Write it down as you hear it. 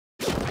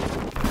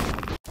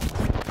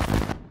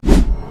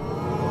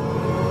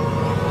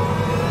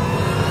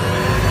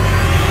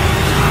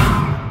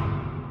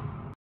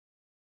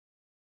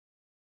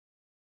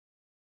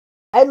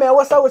Hey man,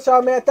 what's up with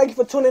y'all, man? Thank you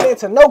for tuning in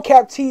to No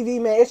Cap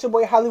TV, man. It's your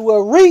boy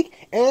Hollywood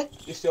Reek, and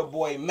it's your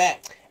boy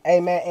Mac. Hey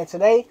man, and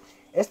today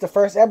it's the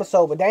first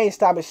episode, but they ain't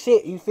stopping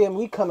shit. You feel me?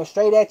 We coming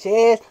straight at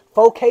your ass,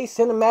 4K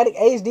cinematic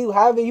HD,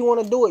 however you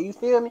want to do it. You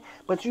feel me?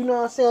 But you know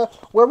what I'm saying?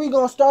 Where we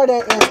gonna start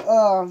at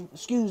is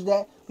excuse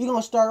that. We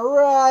gonna start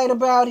right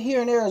about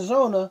here in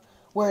Arizona,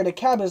 where the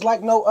cap is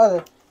like no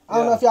other. I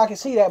don't know if y'all can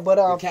see that, but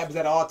the cap is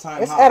at an all-time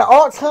high. It's at an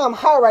all-time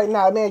high right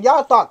now, man.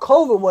 Y'all thought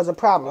COVID was a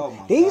problem.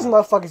 Oh These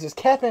motherfuckers is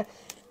capping.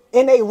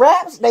 In they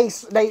raps, they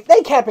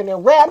capping in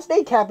raps,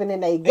 they capping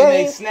in they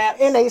games,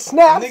 in they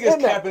snaps.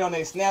 Niggas capping on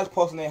their snaps,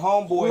 posting their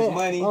homeboys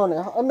money, and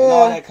all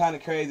that kind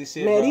of crazy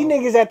shit. Man, bro. These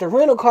niggas at the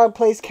rental car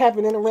place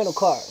capping in the rental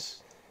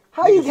cars.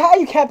 How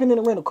you capping in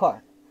the rental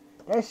car?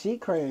 That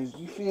shit crazy.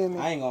 You feel me?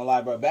 I ain't gonna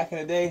lie, bro. Back in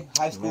the day,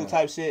 high school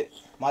type shit,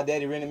 my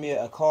daddy rented me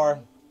a car.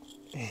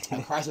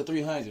 A price of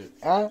 300.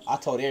 I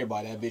told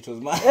everybody that bitch was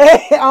mine.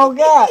 Oh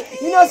God,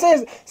 you know what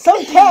I'm saying?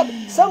 Some cap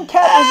is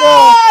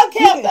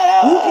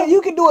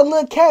you can do a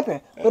little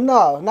capping, but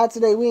no, not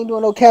today. We ain't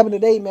doing no capping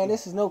today, man.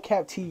 This is No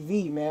Cap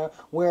TV, man.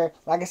 Where,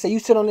 like I said, you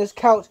sit on this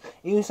couch,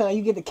 you know what I'm saying?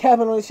 You get the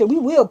capping on this shit. We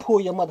will pull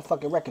your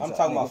motherfucking records. I'm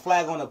talking about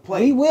flag on the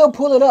plate. We will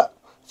pull it up.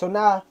 So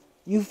now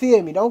you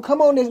feel me? Don't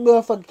come on this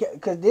motherfucker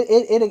because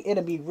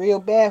it'll be real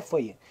bad for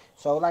you.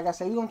 So, like I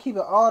said, we're going to keep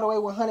it all the way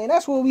 100. And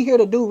that's what we here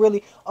to do,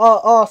 really.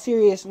 All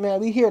serious, man.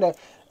 We here to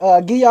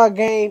give y'all a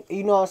game,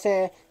 you know what I'm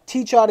saying?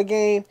 Teach y'all the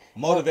game.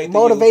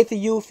 Motivate the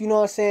youth, you know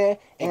what I'm saying?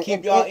 And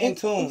keep y'all in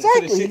tune to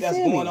the shit that's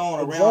going on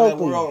around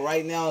the world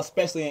right now,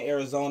 especially in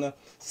Arizona,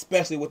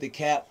 especially with the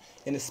cap,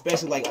 and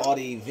especially like all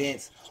the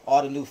events,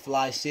 all the new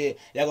fly shit.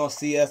 Y'all gonna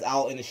see us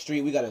out in the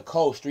street. We got a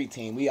cold street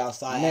team. We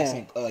outside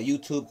asking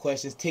YouTube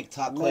questions,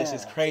 TikTok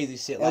questions, crazy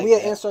shit like that. And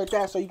we'll insert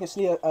that so you can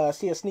see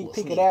a sneak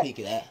peek of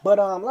that. But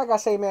like I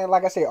say, man,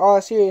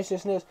 all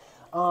seriousness,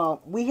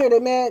 we here to,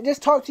 man,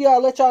 just talk to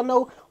y'all, let y'all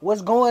know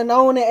what's going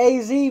on in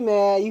AZ,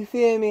 man. You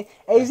feel me?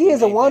 AZ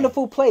is a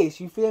wonderful place.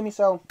 You feel me?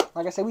 So,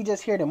 like I said, we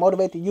just here to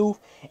motivate the youth,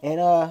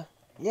 and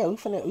yeah, we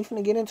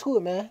finna get into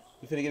it, man.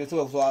 We finna get into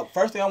it. So,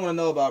 first thing I want to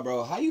know about,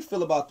 bro, how you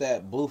feel about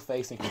that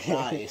Blueface and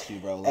Krishan issue,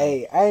 bro? Like,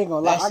 hey, I ain't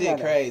gonna lie. That shit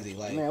crazy.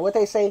 Like, man, what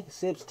they say,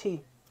 sips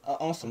tea.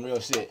 On some real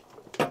shit.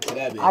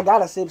 I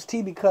got a sips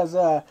tea because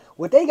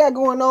what they got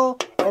going on,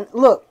 and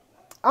look,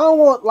 I don't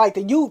want, like,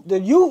 the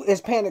youth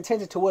is paying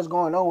attention to what's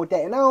going on with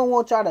that, and I don't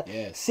want y'all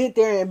to sit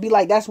there and be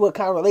like, that's what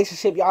kind of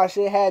relationship y'all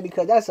should have,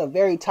 because that's a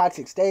very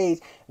toxic stage.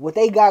 What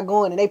they got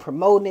going and they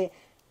promoting it,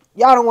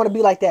 y'all don't want to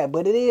be like that,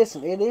 but it is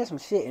some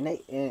shit, and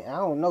I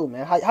don't know,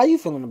 man. How you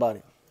feeling about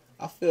it?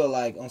 I feel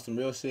like on some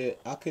real shit,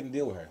 I couldn't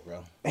deal with her,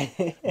 bro.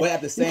 But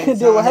at the same time, you could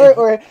deal with her,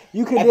 or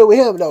you could deal with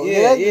him, though.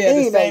 Yeah. At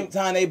the same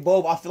time, they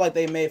both, I feel like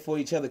they made for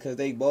each other because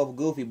they both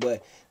goofy,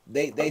 but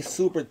they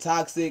super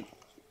toxic,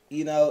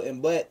 you know.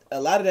 But a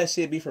lot of that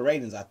shit be for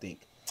ratings, I think.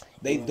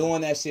 They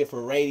doing that shit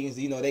for ratings.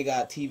 You know, they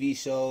got TV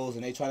shows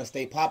and they trying to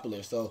stay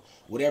popular. So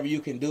whatever you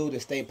can do to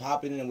stay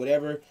popular and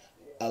whatever,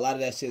 a lot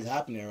of that shit's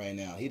happening right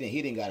now. He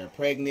didn't got her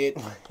pregnant.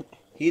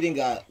 He didn't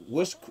got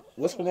what's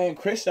her name?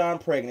 Krishan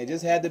pregnant.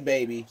 Just had the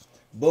baby.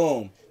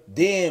 Boom.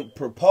 Then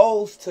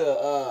proposed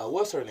to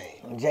what's her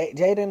name?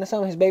 Jaden or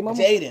something. His baby mama.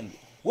 Jaden.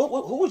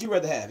 Who would you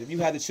rather have if you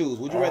had to choose?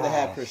 Would you rather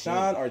have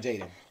Krishan or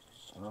Jaden?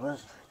 Well,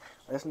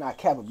 let's not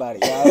cap about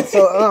it, y'all.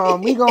 So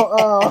we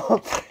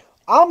gonna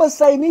I'ma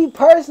say, me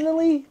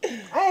personally,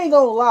 I ain't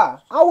gonna lie,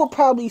 I would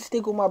probably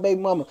stick with my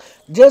baby mama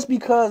just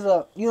because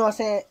you know what I'm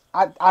saying.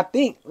 I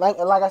think like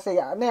I say,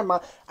 never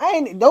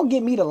mind. Don't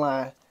get me the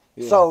line.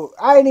 Yeah. So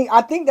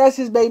I think that's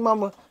his baby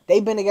mama.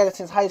 They've been together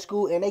since high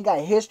school and they got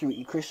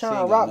history.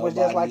 Krishan Rock was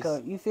just like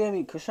you feel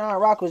me? Krishan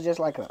Rock was just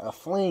like a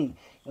fling.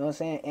 You know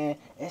what I'm saying?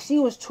 And she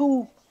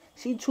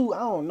too, I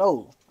don't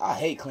know. I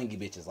hate clingy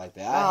bitches like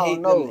that. I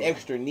hate them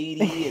extra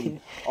needy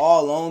and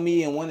all on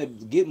me and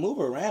want to move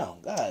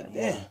around. God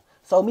damn.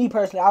 So me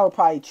personally, I would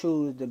probably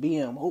choose the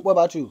BM. What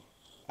about you?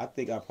 I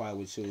think I probably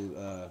would choose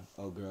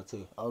old girl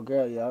too. Old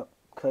girl, yeah.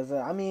 Cause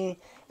I mean,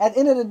 at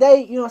the end of the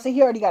day, you know what I'm saying,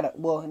 he already got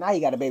now he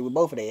got a baby with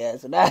both of their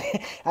ass. So now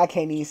I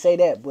can't even say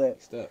that, but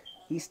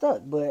he's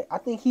stuck. But I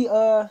think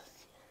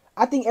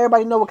I think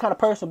everybody know what kind of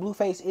person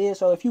Blueface is.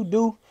 So if you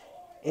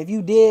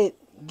did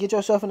get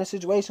yourself in a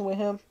situation with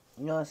him,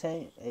 you know what I'm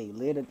saying? Hey,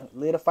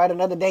 live to fight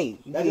another day.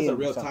 That's just a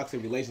real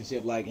toxic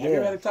relationship. Like, have you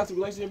ever had a toxic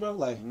relationship, bro?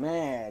 Like,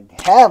 man,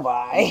 have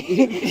I?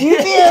 You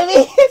feel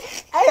me?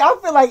 Hey, I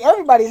feel like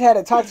everybody's had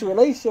a toxic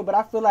relationship, but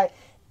I feel like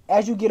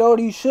as you get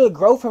older, you should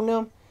grow from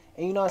them.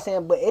 And you know what I'm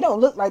saying? But it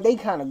don't look like they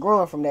kind of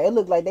growing from that. It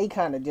look like they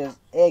kind of just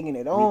egging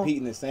it on.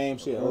 Repeating the same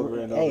shit over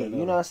and over and over.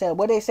 You know what I'm saying?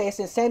 What they say, it's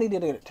insanity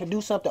to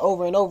do something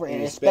over and over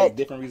and expect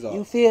different results.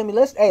 You feel me?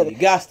 Let's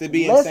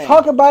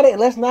talk about it and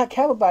let's not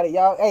cap about it,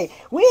 y'all. Hey,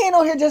 we ain't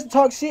on here just to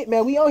talk shit,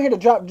 man. We on here to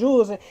drop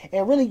jewels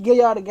and really give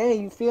y'all the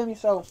game. You feel me?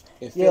 So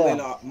and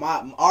feeling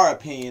our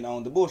opinion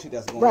on the bullshit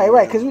that's going on.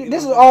 Right. Because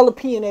this is all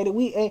opinionated.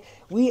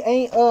 We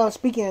ain't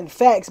speaking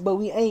facts, but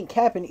we ain't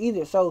capping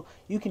either. So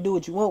you can do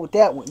what you want with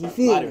that one. You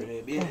feel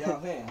me?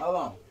 Hold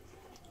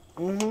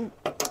on.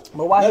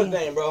 But why? Another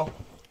thing, bro.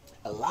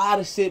 A lot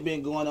of shit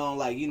been going on.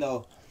 Like, you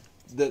know,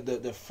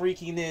 the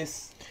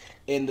freakiness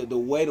and the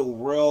way the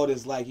world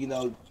is like, you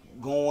know,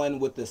 going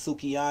with the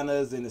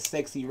Sukianas and the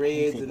sexy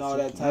reds and all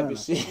that type of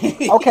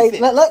shit. Okay,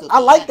 I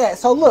like that.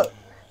 So look,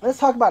 let's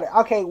talk about it.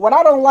 Okay, what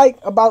I don't like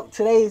about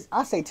today's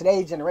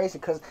generation,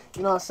 because,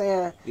 you know what I'm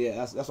saying? Yeah,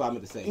 that's what I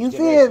meant to say. You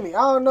feel me?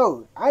 I don't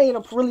know. I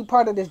ain't really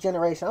part of this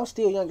generation. I'm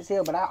still young as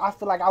hell, but I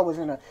feel like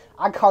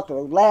I caught the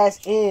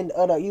last end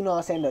of the, you know what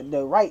I'm saying,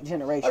 the right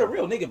generation. The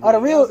real nigga. The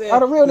real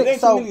nigga. Ain't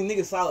so many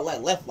niggas solid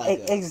like left like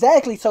that.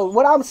 Exactly. So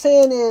what I'm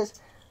saying is,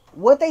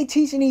 what they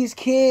teaching these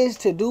kids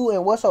to do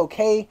and what's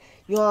okay,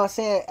 you know what I'm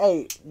saying?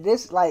 Hey,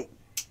 this like,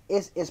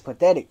 it's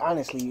pathetic,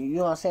 honestly. You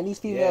know what I'm saying? These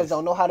females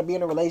don't know how to be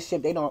in a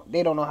relationship. They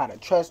don't know how to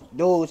trust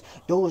dudes.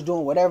 Dudes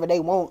doing whatever they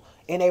want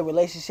in their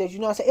relationships. You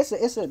know what I'm saying?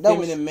 It's a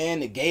feminine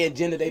man, the gay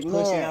agenda they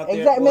pushing out there.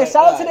 Exactly, man.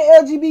 Shout out to the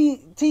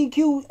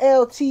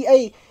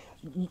LGBTQLTA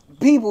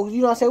people. You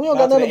know what I'm saying? We don't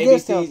got nothing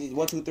against them.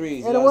 1, 2,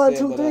 3s. And the 1,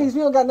 2, 3s. We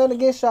don't got nothing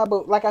against y'all.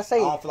 But like I say, I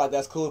don't feel like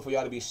that's cool for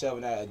y'all to be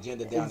shoving that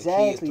agenda down the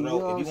kids' throat. You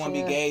know if you want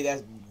to be gay,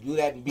 that's do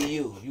that and be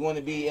you. If you want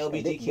to be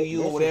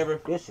LGBTQ or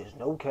whatever, this is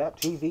no Cap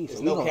TV. It's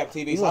no Cap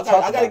TV. So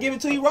I gotta give it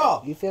to you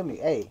raw. You feel me?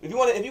 Hey,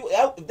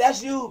 if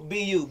that's you,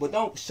 be you, but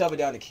don't shove it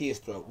down the kid's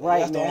throat. Right,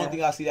 that's the only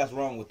thing I see that's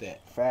wrong with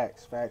that.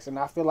 Facts, and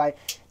I feel like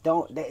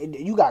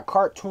you got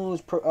cartoons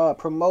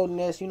promoting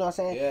this. You know what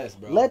I'm saying? Yes,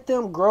 bro. Let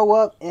them grow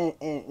up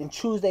and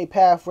choose their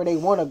path where they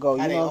want to go.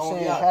 You know what I'm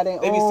saying? Have their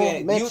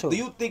own mental. Do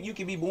you think you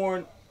can be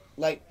born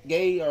like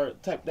gay or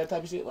that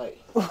type of shit? Like,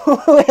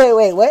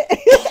 wait, what?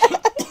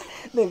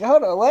 Nigga,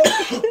 hold on, what?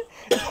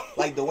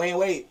 Like Dwayne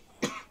Wade,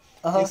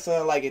 his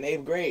son, like in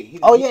 8th grade.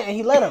 And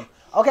he let him.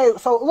 Okay,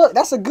 so look,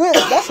 that's a good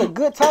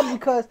topic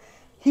because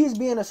he's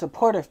being a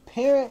supportive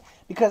parent.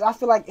 Because I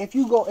feel like if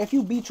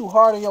you beat too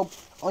hard on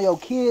your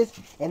kids,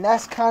 and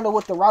that's kind of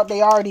what the route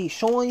they already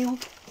showing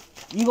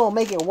you gonna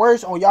make it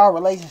worse on y'all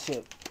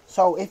relationship.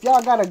 So if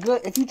y'all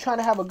if you trying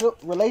to have a good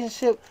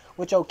relationship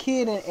with your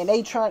kid and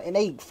they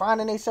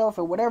finding themselves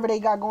or whatever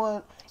they got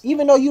going,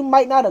 even though you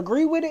might not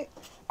agree with it,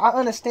 I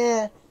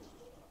understand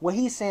what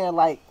he's saying.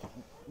 Like,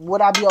 would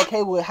I be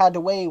okay with how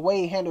the way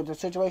Wade handled the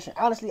situation?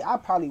 Honestly, I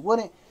probably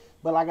wouldn't.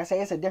 But like I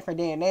say, it's a different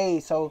day and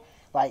age. So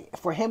like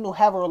for him to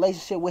have a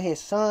relationship with his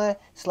son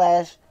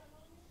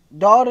 /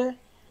 daughter,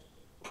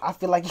 I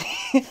feel like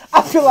he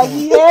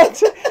had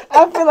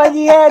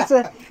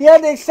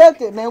to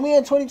accept it, man. We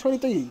in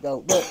 2023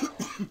 though. But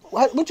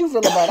what you feel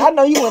about it? I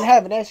know you wasn't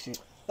having that shit.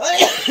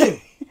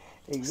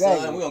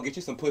 Exactly. Son, we gonna get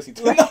you some pussy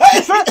tonight.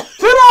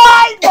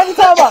 Tonight, what you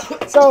talking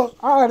about? So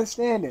I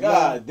understand it.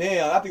 God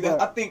damn,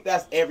 I think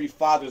that's every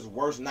father's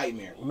worst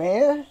nightmare.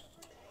 Man,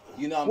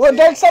 you know what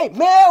Dirk say?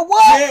 Man,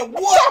 what? Man,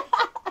 what?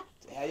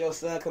 Have your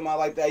son come out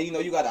like that, you know,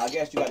 I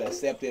guess you gotta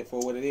accept it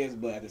for what it is,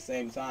 but at the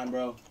same time,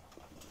 bro,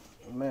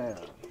 man,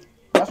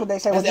 that's what they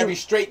say. That's every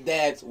straight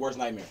dad's worst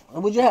nightmare.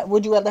 Would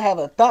you rather have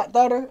a thought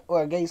daughter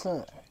or a gay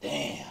son?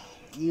 Damn.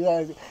 You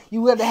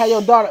rather have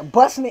your daughter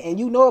busting it and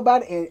you know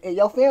about it and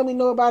your family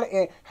know about it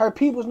and her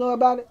peoples know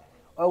about it,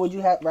 or would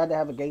you rather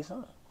have a gay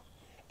son?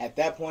 At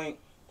that point,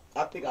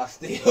 I think I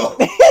still.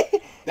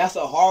 That's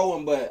a hard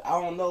one, but I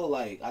don't know.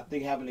 Like, I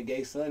think having a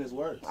gay son is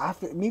worse.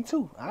 Me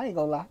too. I ain't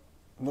gonna lie.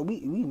 No, we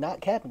not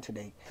capping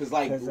today. Cause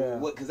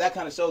that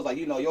kind of shows, like,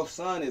 you know, your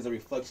son is a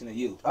reflection of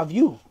you. Of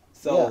you.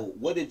 So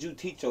what did you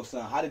teach your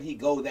son? How did he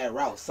go that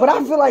route? But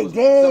I feel like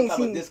some type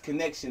of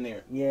disconnection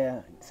there.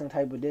 Yeah, some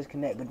type of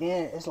disconnect. But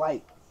then it's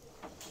like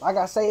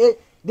I say,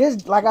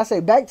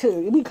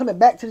 we coming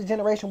back to the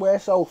generation where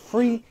it's so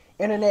free.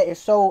 Internet is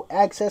so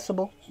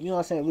accessible. You know what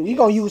I'm saying? We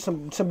gonna use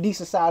some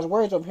decent sized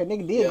words over here.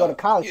 Nigga did go to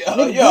college.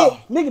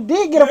 Nigga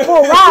did get a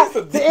full ride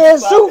to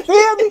NSU.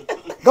 Feel me?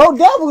 Go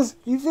Devils.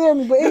 You feel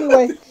me? But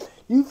anyway,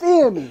 you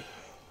feel me?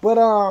 But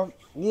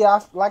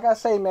like I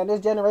say, man, this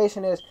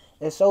generation is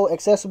so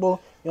accessible.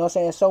 You know what I'm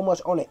saying? So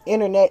much on the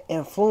internet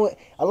influence.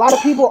 A lot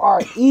of people are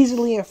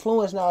easily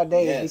influenced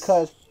nowadays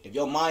because if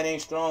your mind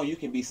ain't strong, you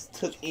can be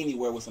took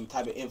anywhere with some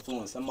type of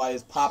influence.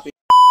 Somebody's popping.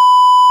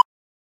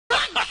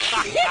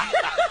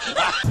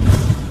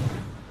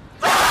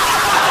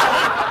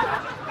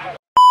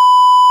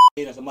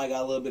 Somebody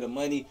got a little bit of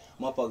money,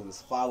 motherfuckers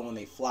is following,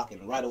 they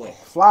flocking right away.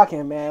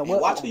 Flocking, man.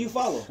 Watch who you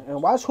follow.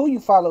 And watch who you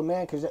follow,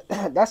 man, because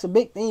that's a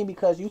big thing.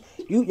 Because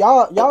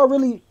y'all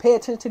really pay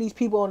attention to these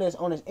people on this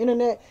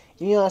internet.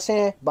 You know what I'm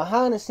saying?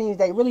 Behind the scenes,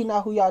 they really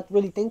not who y'all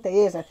really think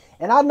they is.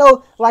 And I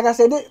know, like I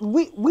said,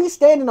 we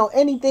standing on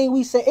anything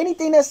we say,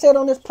 anything that's said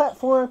on this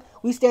platform,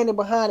 we standing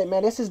behind it,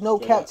 man. This is no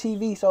Cap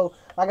TV. So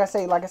like I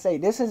say,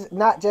 this is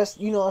not just,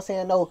 you know what I'm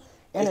saying, no,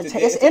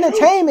 it's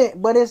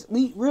entertainment, but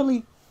we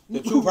really. The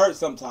truth hurts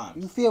sometimes.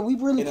 You feel we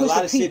really push a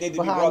lot of shit need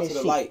to be brought to the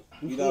shit. Light.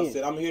 You know what I'm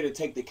saying? I'm here to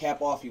take the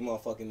cap off you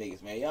motherfucking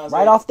niggas, man. You know what I'm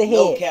right off the head.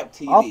 No Cap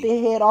TV. Off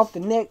the head, off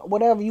the neck,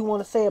 whatever you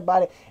want to say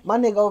about it. My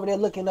nigga over there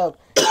looking up.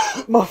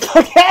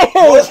 Motherfucking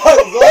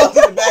go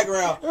to the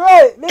background.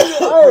 Right,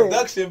 nigga.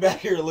 Production back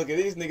here looking.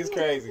 These niggas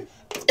crazy.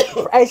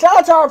 Hey, shout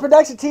out to our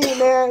production team,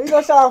 man. You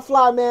know, shout out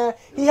Fly, man.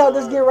 He helped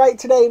us get right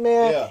today,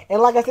 man. Yeah.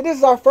 And like I said, this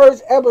is our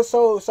first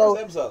episode. So,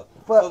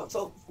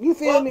 so you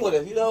feel me? With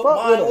us, you know,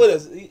 mind with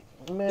us.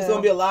 Man. It's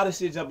gonna be a lot of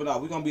shit jumping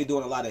off. We're gonna be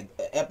doing a lot of,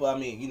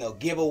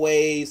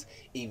 giveaways,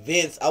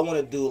 events. I want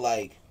to do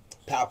like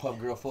Powerpuff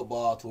Girl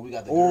football to where we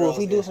got the girls. If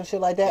we do some shit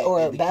like that,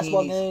 or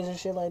basketball games and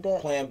shit like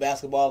that. Playing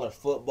basketball or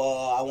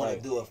football. I want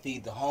to do a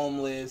feed the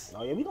homeless.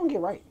 Oh yeah, we gonna get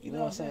right. You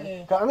know what I'm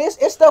saying? I mean,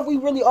 it's stuff we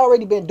really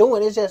already been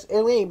doing. It's just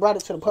we ain't brought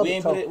it to the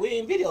public. We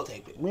ain't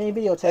videotaped it. We ain't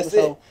videotaped That's it.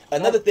 So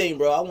another thing,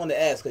 bro. I want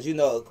to ask because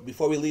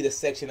before we leave a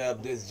section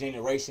of this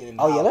generation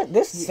and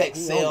this sex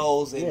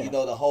sells and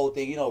the whole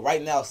thing.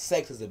 Right now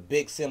sex is a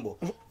big symbol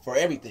for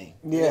everything.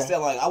 Yeah.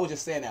 Like I was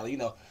just saying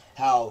that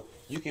how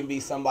you can be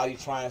somebody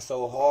trying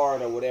so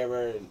hard or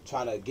whatever,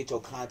 trying to get your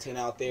content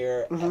out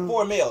there. And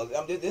for a male,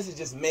 this is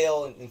just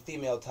male and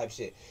female type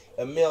shit.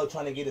 A male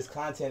trying to get his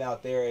content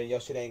out there and your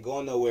shit ain't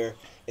going nowhere,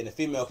 and the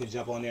female can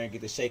jump on there and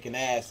get the shaking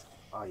ass.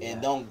 Oh, yeah.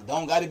 And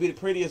don't got to be the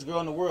prettiest girl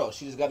in the world.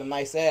 She just got a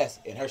nice ass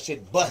and her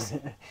shit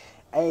busting.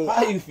 Hey,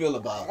 how you feel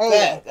about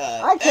that?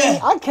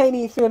 I can't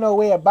even feel no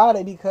way about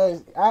it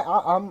because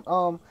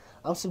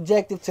I'm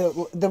subjective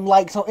to them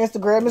likes on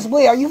Instagram as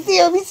well. You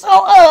feel me?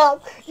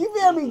 So you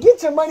feel me?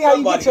 Get your money how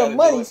you get your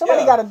money.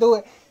 Somebody got to do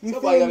it.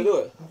 Somebody got to do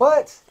it.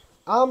 But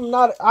I'm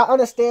not. I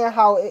understand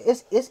how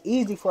it's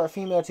easy for a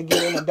female to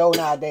get in the dough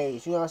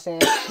nowadays. You know what I'm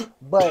saying?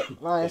 But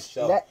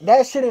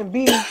that shouldn't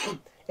be.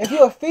 If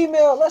you're a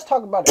female, let's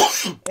talk about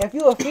it. If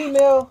you're a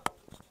female,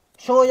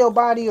 showing your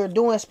body or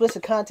doing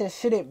explicit content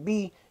shouldn't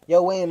be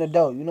your way in the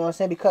dough. You know what I'm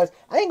saying? Because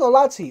I ain't gonna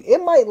lie to you,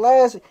 it might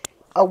last.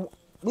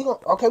 We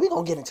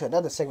gonna get into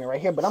another segment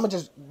right here, but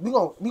we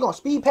gonna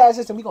speed past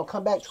this and we gonna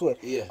come back to it.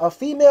 Yeah. A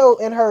female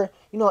in her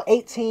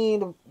 18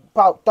 to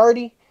about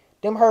 30,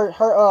 them her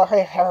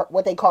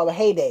what they call the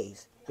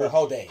heydays. Her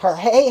whole days. Her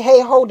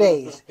whole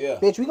days. Yeah.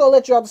 Bitch, we gonna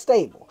let you out the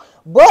stable.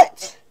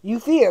 But you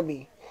feel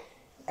me?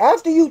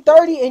 After you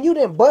 30 and you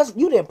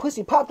didn't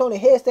pussy popped on the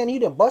headstand and you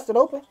didn't bust it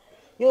open.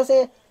 You know what I'm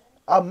saying?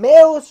 A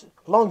male's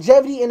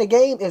longevity in the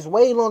game is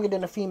way longer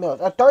than a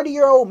female's. A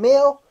 30-year-old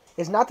male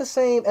is not the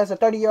same as a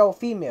 30-year-old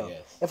female.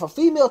 Yes. If a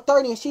female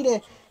 30 and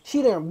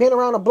she done been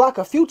around the block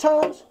a few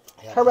times,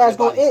 her ass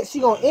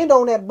gonna end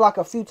on that block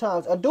a few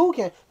times. A dude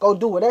can go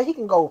do whatever he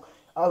can go.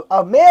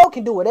 A male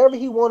can do whatever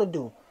he want to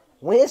do.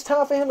 When it's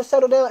time for him to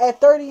settle down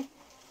at 30,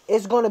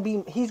 he's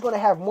gonna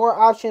have more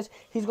options.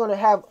 He's gonna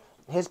have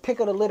his pick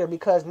of the litter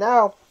because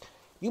now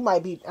you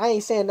might be. I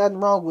ain't saying nothing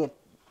wrong with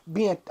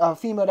being a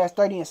female that's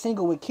 30 and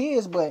single with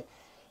kids, but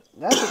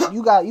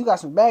you got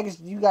some baggage,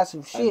 you got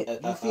some shit.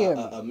 You feel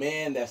me? A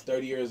man that's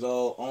 30 years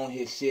old on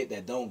his shit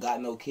that don't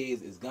got no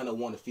kids is gonna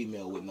want a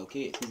female with no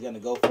kids. He's gonna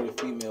go for the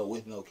female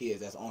with no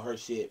kids that's on her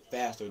shit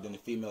faster than the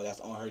female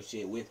that's on her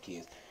shit with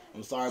kids.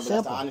 I'm sorry, but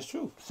that's the honest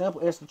truth.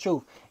 Simple, it's the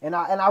truth, and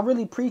I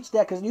really preach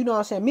that because you know what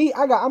I'm saying. Me,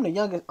 I'm the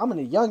youngest. I'm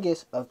the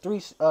youngest of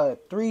three. I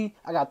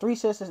got 3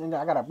 sisters and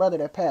I got a brother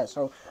that passed.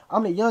 So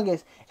I'm the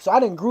youngest. So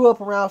I didn't grew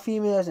up around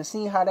females and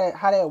seen how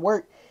that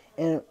worked,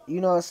 and you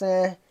know what I'm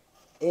saying.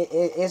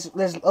 It's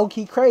low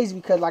key crazy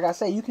because like I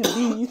say, you can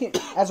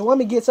as a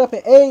woman gets up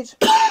in age.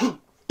 I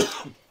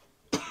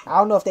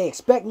don't know if they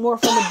expect more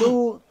from a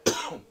dude.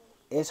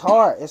 It's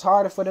hard. It's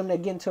harder for them to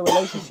get into a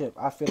relationship.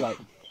 I feel like.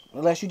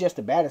 Unless you just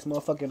the baddest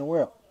motherfucker in the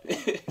world.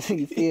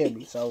 You feel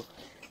me? So,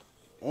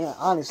 yeah,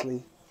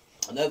 honestly.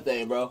 Another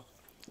thing, bro.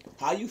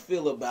 How you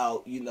feel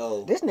about,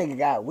 This nigga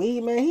got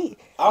weed, man.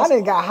 I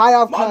done got high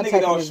off contact. My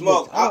nigga don't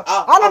smoke.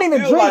 I don't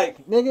even drink,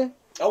 like, nigga.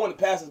 I want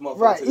to pass this motherfucker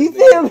right, to this you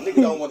feel nigga. me?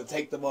 Nigga don't want to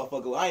take the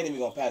motherfucker. I ain't even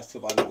going to pass it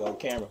to my nigga on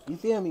camera. You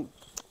feel me?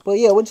 But,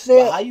 yeah, what you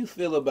said? But how you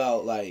feel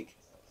about, like,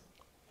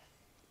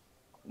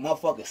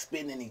 motherfuckers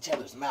spitting in each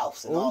other's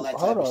mouths and all that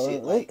type of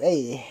shit. Like, are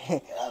you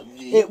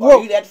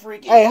that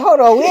freaky? Hey, hold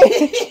on. We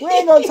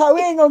ain't gonna talk. We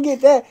ain't gonna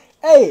get that.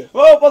 Hey,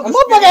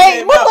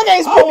 motherfucker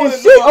ain't spitting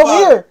shit over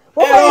here.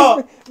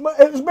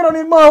 It's been on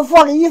this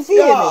motherfucker. You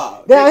feel me?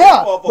 Down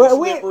here. But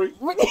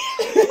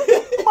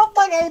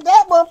motherfucker ain't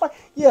that motherfucker.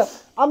 Yeah,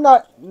 I'm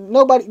not.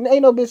 Nobody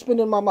ain't no bitch spitting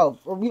in my mouth.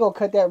 We gonna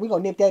cut that. We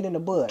gonna nip that in the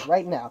bud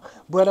right now.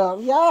 But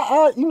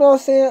yeah, you know what I'm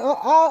saying.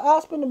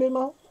 I'll spit in the bitch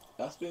mouth.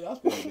 I spit a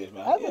bitch,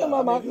 man. I spit in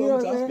my mouth,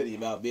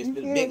 bitch.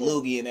 Big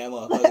loogie in that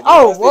motherfucker.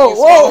 Oh,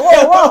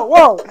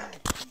 whoa.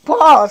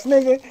 Pause,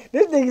 nigga.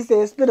 This nigga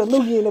said spit a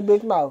loogie in the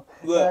bitch mouth.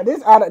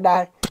 This out of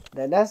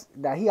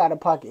he out of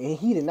pocket, and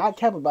he did not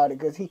cap about it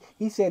because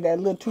he said that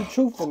a little too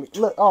truthfully.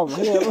 Look, bro,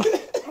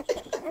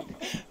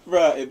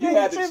 if you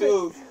had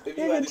to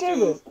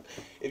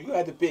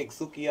pick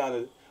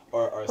Sukiana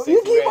or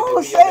you keep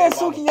on saying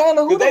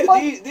Sukiana. Who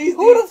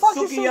the fuck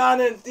is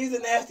Sukiana? These are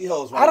nasty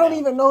hoes right now. I don't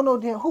even know no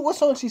damn. What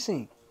song she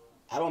sing?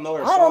 I don't know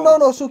her. I don't know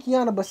no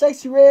Sukiana, but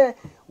Sexy Red.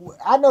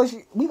 I know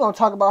we gonna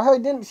talk about her.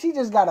 Then she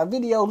just got a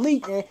video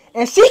leak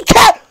and she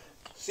cap.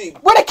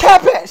 Where the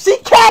cap at? She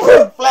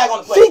capping. Flag on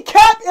the plate. She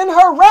cap in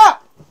her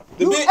rap.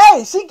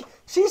 Hey,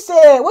 she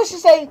said what she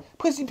say?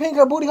 Pussy pink,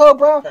 her booty hole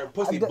brown. Her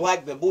pussy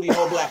black, the booty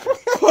hole black.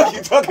 What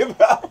you talking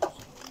about?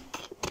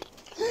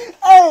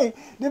 Hey,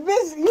 the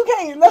bitch, you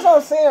can't. That's what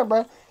I'm saying,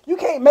 bro. You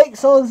can't make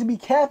songs to be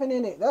capping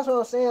in it. That's what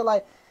I'm saying.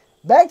 Like,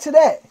 back to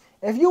that.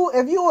 If you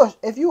a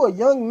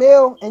young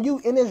male and you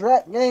in this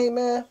rap game,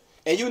 man,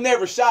 And you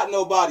never shot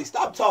nobody.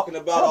 Stop talking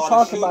about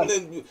all the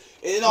shooting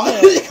and all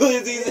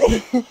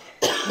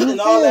and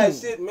all that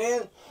shit,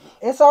 man.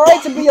 It's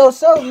alright to be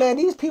yourself, man.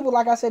 These people,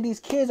 like I said, these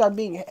kids are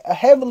being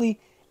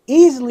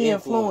easily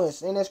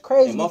influenced, and it's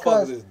crazy and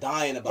because is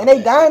dying about and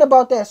they dying shit.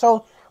 about that.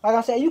 So, like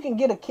I said, you can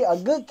get a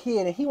good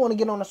kid, and he want to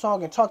get on the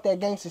song and talk that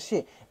gangster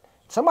shit.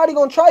 Somebody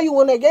gonna try you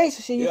on that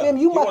gangster shit. You feel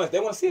me? They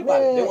want to see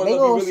about it. They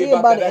want to see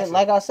about it. And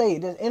like I say,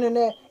 this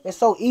internet is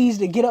so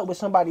easy to get up with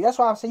somebody. That's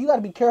why I'm saying you got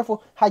to be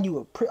careful how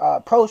you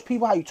approach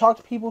people, how you talk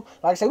to people.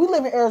 Like I say, we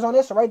live in Arizona.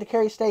 It's a right to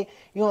carry state.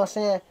 You know what I'm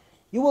saying?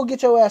 You will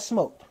get your ass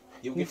smoked.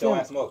 You get your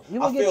ass smoked. You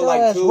will get your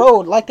ass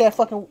rolled like that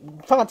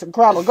fucking Fanta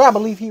grab a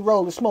leaf he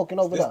rolled and smoking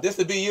over there. This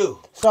would be you.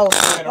 So,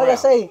 like I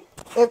say,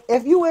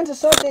 if you into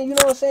something, you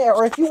know what I'm saying,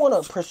 or if you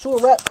want to pursue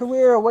a rap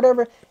career or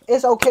whatever,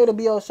 it's okay to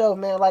be yourself,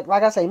 man. Like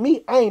I say,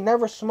 me, I ain't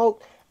never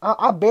smoked.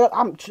 I'm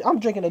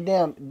drinking a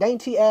damn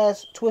dainty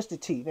ass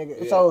twisted tea,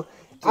 nigga. Yeah, so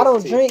I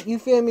don't drink. You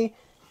feel me?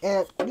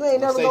 And you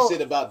ain't never say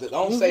shit about this.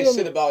 Don't say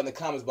shit about in the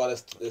comments about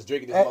us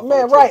drinking this motherfucker.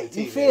 Man, right?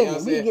 Tea, you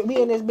feel me?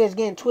 We in this bitch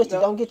getting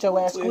twisted. Don't get your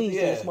ass squeezed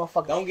in this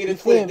motherfucker. Don't get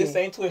it twisted. This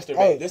ain't Twister,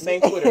 man. This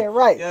ain't Twitter.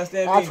 Right? You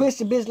understand me? I twist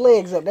your bitch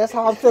legs up. That's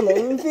how I'm feeling.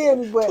 You feel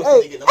me? But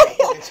hey,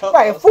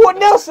 right? Fort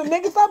Nelson,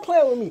 nigga, stop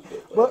playing with me.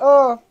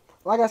 But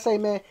like I say,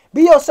 man,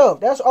 be yourself.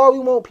 That's all we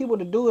want people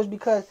to do is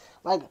because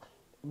like.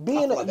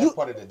 That's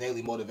part of the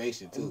daily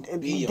motivation too.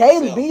 Be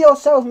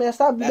yourself, man.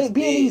 Stop being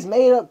these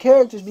made up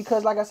characters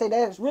because, like I say,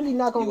 that's really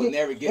not gonna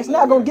it's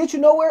not gonna get you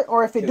nowhere.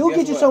 Or if it do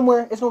get you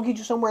somewhere, it's gonna get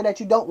you somewhere that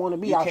you don't want to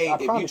be.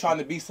 If you're trying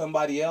to be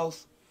somebody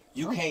else,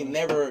 you can't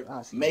never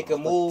make a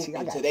move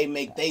until they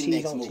make their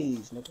next move.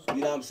 You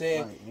know what I'm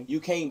saying? Right, you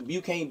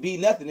can't be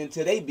nothing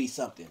until they be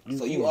something.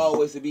 So you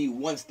always to be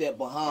one step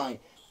behind.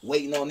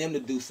 Waiting on them to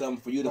do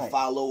something for you to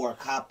follow or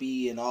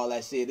copy and all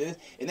that shit.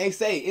 And they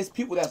say it's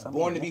people that's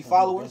born to be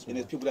followers and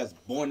it's people that's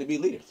born to be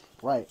leaders.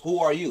 Right. Who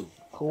are you?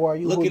 Who are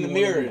you? Look in the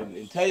mirror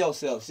and tell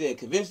yourself, shit,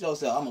 convince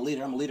yourself, I'm a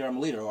leader,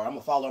 or I'm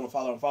a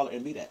follower,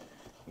 and be that.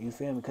 You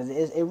feel me? Because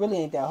it really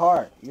ain't that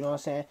hard. You know what I'm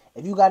saying?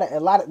 If you got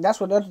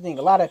that's what the other thing.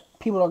 A lot of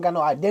people don't got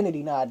no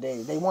identity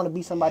nowadays. They want to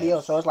be somebody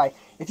else. So it's like,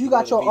 if you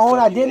got your own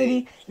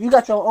identity, if you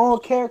got your own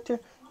character,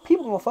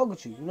 people gonna fuck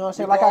with you. You know what I'm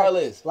saying?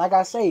 Regardless. Like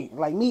I say,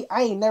 like me,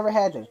 I ain't never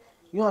had to.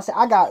 You know what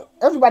I'm saying?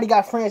 Everybody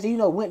got friends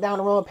that, went down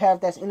the wrong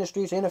path that's in the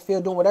streets or in the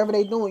field doing whatever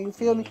they doing, you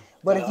feel me?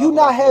 But if you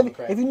not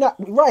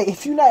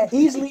if you're not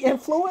easily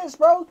influenced,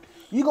 bro,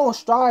 you gonna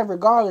strive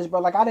regardless, bro.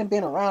 Like I done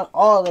been around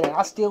all of that.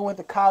 I still went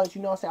to college,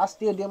 you know what I'm saying? I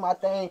still did my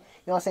thing, you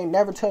know what I'm saying?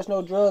 Never touched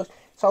no drugs.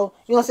 So,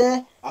 you know what I'm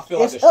saying? I feel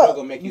like the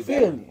struggle make you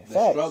better.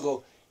 The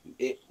struggle,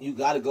 you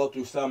got to go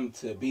through something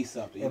to be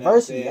something. You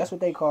Adversity, that's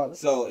what they call it.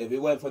 So if it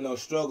wasn't for no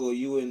struggle,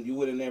 you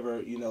would have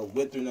never,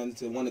 went through nothing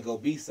to want to go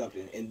be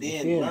something. And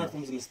then learn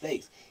from some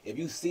mistakes. If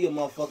you see a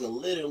motherfucker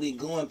literally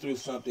going through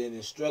something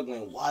and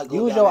struggling, why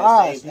go use down your that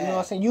eyes, same you know path? what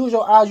I'm saying? Use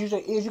your eyes, use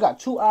your ears. You got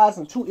 2 eyes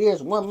and 2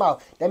 ears, 1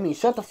 mouth. That means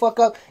shut the fuck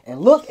up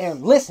and look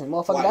and listen,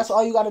 motherfucker. Right. That's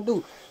all you got to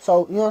do.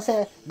 So, you know what I'm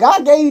saying?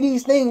 God gave you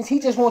these things. He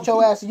just wants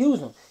your ass to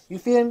use them. You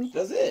feel me?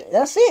 That's it.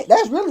 That's it.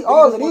 That's really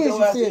all it is.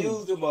 You feel me?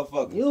 Use them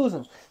motherfuckers. Use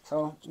them.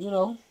 So,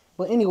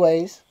 But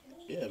anyways.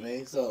 Yeah,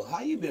 man. So,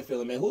 how you been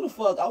feeling, man? Who the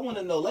fuck? I want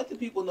to know. Let the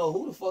people know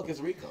who the fuck is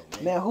Rico,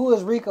 man. Man, who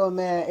is Rico,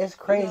 man? It's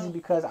crazy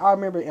because I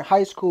remember in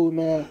high school,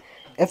 man.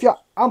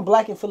 I'm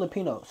black and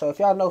Filipino. So if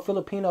y'all know,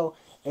 Filipino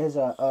is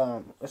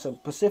it's a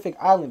Pacific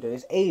Islander.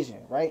 It's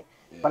Asian, right?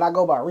 Yeah. But I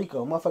go by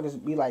Rico.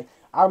 Motherfuckers be like,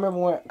 I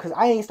remember because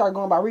I ain't start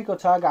going by Rico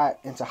till I got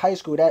into high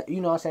school. That, you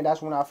know what I'm saying?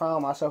 That's when I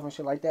found myself and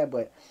shit like that.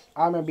 But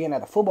I remember being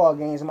at the football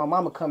games and my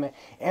mama coming,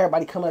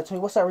 everybody coming up to me,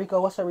 what's up, Rico?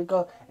 What's up,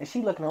 Rico? And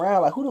she looking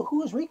around like,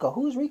 who is Rico?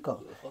 Who is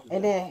Rico?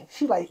 And then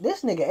she like,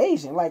 this nigga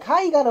Asian. Like,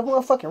 how you got a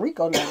motherfucking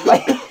Rico now?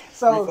 Like,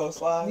 so,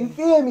 Rico you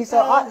feel me?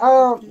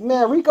 So,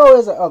 man, Rico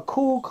is a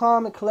cool,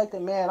 calm, and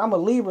collected man. I'm a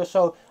Libra,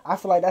 so I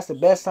feel like that's the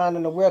best sign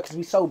in the world because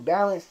we so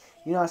balanced.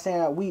 You know what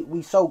I'm saying?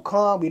 We so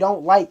calm. We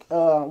don't like,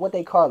 what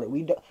they call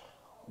it.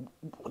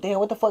 Damn,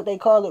 what the fuck they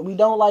call it? We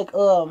don't like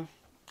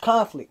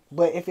conflict.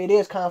 But if it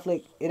is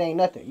conflict, it ain't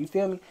nothing. You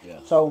feel me? Yeah.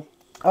 So,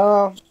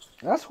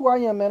 that's who I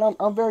am, man.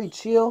 I'm very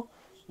chill.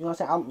 You know what I'm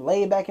saying? I'm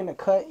laid back in the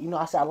cut. You know,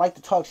 I like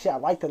to talk shit. I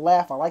like to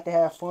laugh. I like to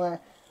have fun.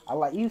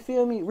 You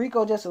feel me?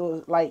 Rico just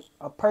was like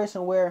a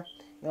person where,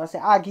 you know what I'm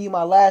saying, I'll give you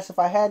my last if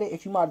I had it.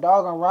 If you my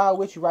dog, I'm ride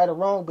with you, right or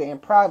wrong. But in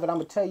private, I'm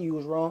going to tell you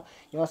was wrong.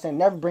 You know what I'm saying?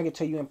 Never bring it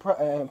to you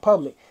in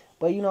public.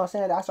 But you know what I'm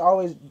saying? That's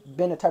always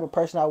been the type of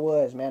person I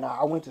was, man.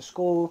 I went to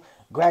school,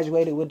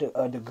 graduated with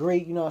a degree.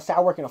 You know what I'm saying?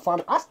 I work in a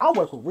farm. I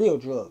work with real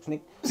drugs,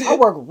 nigga. I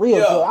work with real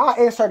drugs.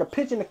 I'll insert a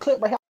picture in the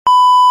clip right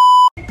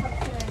here.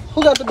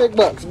 Who got the big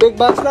bucks? Big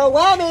bucks, no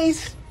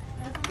whammies.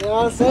 You know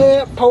what I'm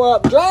saying? Pour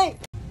up drink.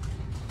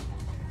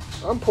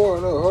 I'm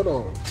pouring up. Hold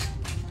on.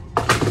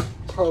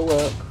 Pour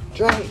up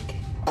drink.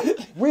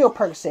 Real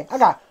Percocet. I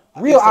got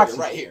real oxygen.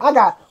 Right here. I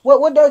got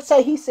what Dirk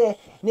say? He said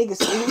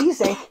niggas. He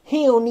say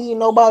he don't need to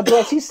know about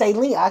drugs. He say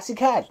lean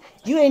oxycontin.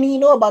 You ain't even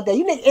know about that.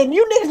 You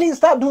niggas need to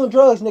stop doing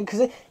drugs, nigga.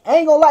 Cause I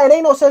ain't gonna lie, it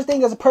ain't no such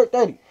thing as a perk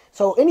 30.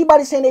 So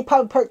anybody saying they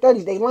pop perk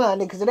 30s, they lying,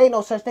 nigga. Cause it ain't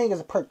no such thing as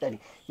a perk 30.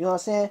 You know what I'm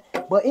saying?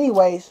 But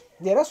anyways,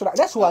 Yeah,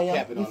 that's who I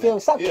am. You feel me?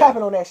 Stop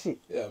capping on that shit.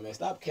 Yeah, man.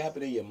 Stop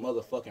capping in your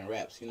motherfucking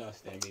raps. You know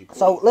what I'm saying?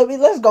 So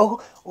let's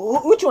go.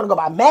 What you want to go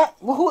by, Matt?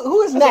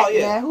 Who is Matt,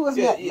 man? Who is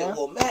Matt, man?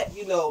 Well, Matt,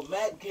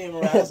 Matt came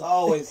around. As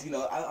always,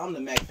 I'm the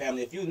Mac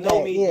family. If you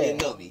know me, you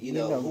know me. You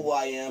know who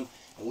I am.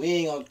 And we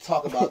ain't gonna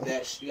talk about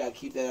that. You gotta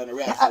keep that on the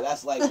wrap. So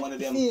that's like one of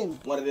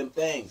them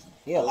things.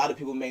 Yeah. A lot of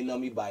people may know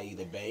me by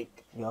either Bank,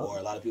 or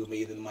a lot of people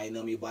might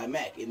know me by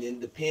Mac. And then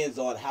it depends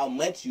on how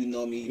much you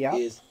know me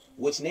is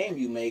which name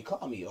you may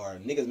call me, or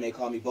niggas may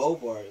call me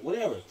both, or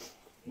whatever.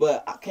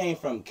 But I came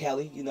from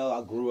Cali,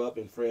 I grew up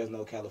in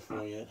Fresno,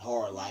 California.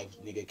 Hard life,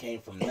 nigga.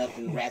 Came from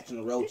nothing, rats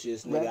and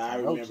roaches, nigga. I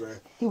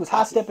remember. He was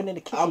hot stepping in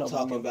the kitchen. I'm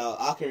talking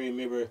about. I can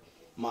remember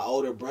my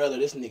older brother.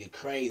 This nigga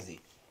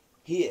crazy.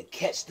 He'd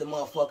catch the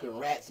motherfucking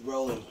rats,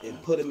 bro,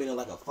 and put them in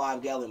like a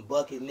 5-gallon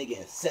bucket, nigga,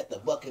 and set the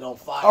bucket on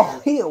fire.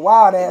 Oh, he a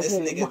wild ass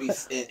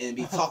nigga.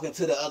 Be talking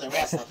to the other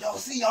rats like, yo,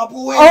 see y'all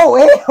boys? Oh,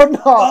 hell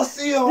no. Y'all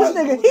see him? This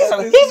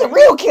nigga, he's a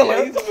real killer.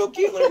 Yeah, he's a real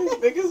killer. This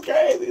nigga's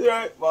crazy,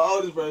 right? My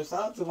oldest brother,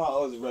 shout out to my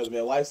oldest brother,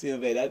 man.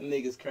 YCMV, that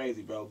nigga's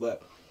crazy, bro.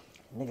 But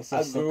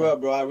I grew up,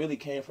 bro. I really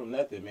came from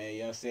nothing, man. You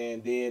know what I'm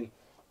saying? Then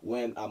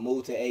when I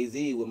moved to AZ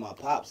with my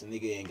pops, and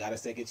nigga, and got a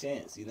second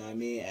chance, you know what I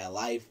mean, at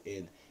life,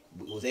 and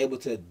was able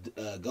to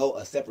go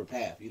a separate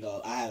path.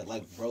 I had,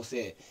 like bro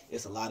said,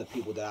 it's a lot of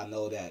people that I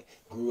know that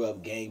grew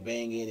up gang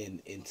banging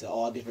and into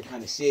all different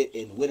kind of shit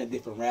and went a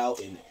different route,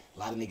 and a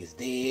lot of niggas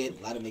dead,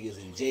 a lot of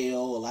niggas in jail,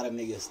 a lot of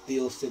niggas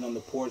still sitting on the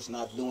porch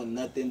not doing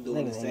nothing,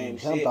 doing the same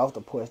shit. Jumped off the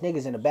porch.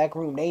 Niggas in the back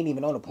room, they ain't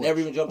even on the porch. Never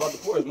even jumped off the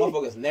porch.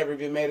 Motherfuckers never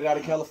even made it out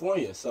of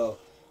California. So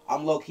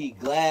I'm low-key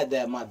glad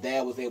that my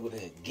dad was able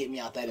to get me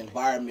out that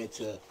environment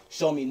to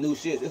show me new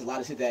shit. There's a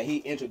lot of shit that he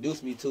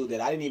introduced me to that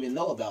I didn't even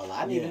know about. Like,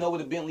 I didn't even know what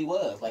a Bentley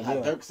was. Like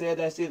how Dirk said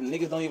that shit, and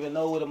niggas don't even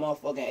know what a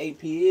motherfucking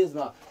AP is.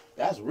 No,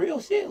 that's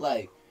real shit.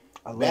 Like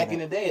back in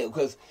the day,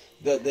 because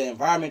the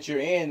environment you're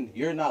in,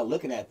 you're not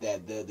looking at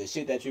that. The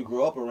shit that you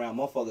grew up around,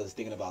 motherfuckers is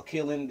thinking about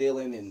killing,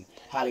 dealing, and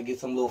how to get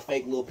some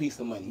little piece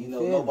of money.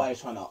 Nobody's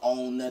trying to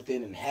own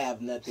nothing and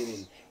have nothing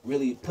and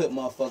really put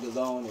motherfuckers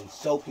on and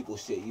show people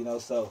shit.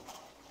 So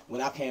when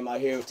I came out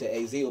here to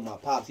AZ with my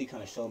pops, he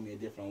kind of showed me a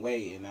different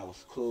way, and that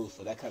was cool.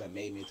 So that kind of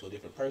made me into a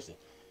different person.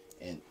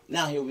 And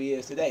now here we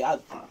is today.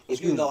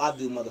 If you know I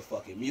do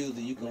motherfucking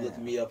music, you can look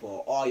me up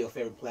on all your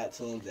favorite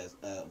platforms as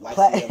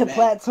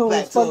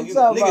Platooms.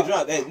 Nigga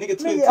drunk. Hey, nigga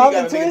Twisted.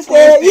 Nigga Twisted.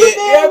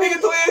 Yeah,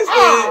 nigga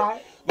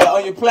Twisted. But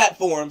on your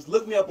platforms,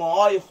 look me up on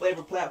all your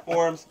favorite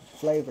platforms.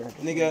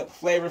 Nigga,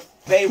 favorite.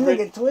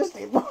 Nigga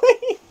Twisted, boy.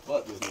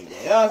 Fuck this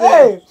nigga. You know what I'm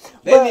saying?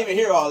 They didn't even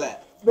hear all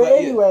that. But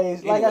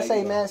anyways, like I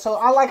say, man, so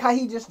I like how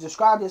he just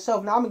described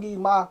himself. Now I'm gonna give you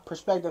my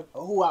perspective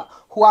of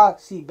who I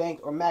see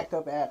banked or macked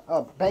up at.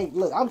 Bank,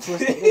 look, I'm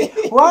twisted.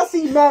 Who I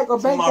see Mac or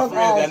banked up at. My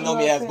friends that know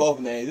me as both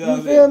names.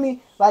 You feel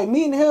me? Like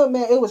me and him,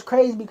 man, it was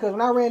crazy because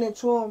when I ran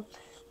into him,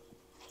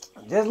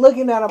 just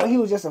looking at him, he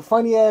was just a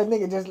funny ass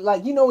nigga. Just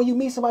like, when you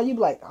meet somebody, you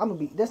be like, I'm gonna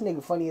be this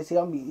nigga funny as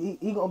hell.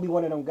 He gonna be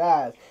one of them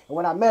guys. And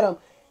when I met him,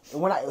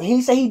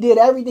 he said he did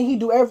everything, he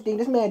do everything.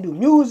 This man do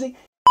music.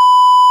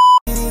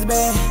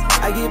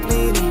 I get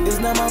plenty. It's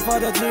not my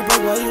fault that you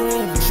broke while you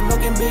in.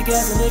 Smoking big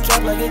ass in the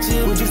trap like a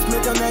chip. Would you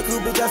split on that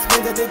coupe, bitch? I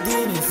spent at the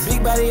dentist.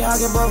 Big body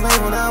hogging both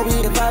lanes when I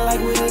weed. If I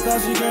like with it,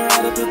 cause you can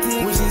ride up the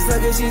team. When she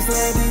suck it, she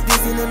saying this,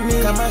 this, and the me.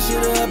 Got my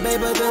shooter up, babe,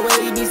 but the way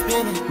he be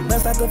spinning.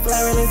 Bust out the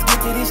flower, let's get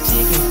to this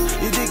chicken.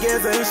 These big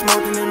ass ain't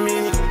smoking a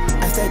minute.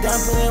 I sat down,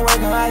 put in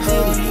work, how I did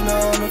it.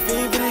 I'm a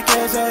fiend for the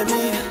cash I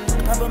need.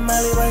 Papa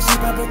Molly, right, she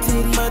pop a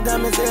titty. My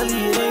diamonds, Ellie,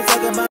 it ain't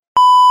talking about.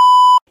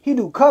 He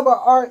do cover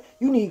art.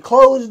 You need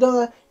clothes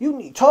done. You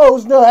need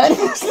toes done.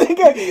 This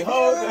nigga,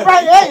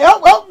 right? Hey,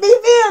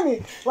 you feel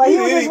me? Like he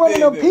was just one of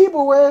them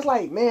people where it's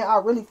like, man, I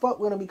really fuck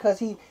with him because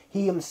he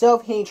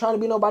himself. He ain't trying to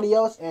be nobody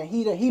else, and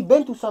he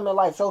been through something in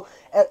life. So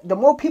the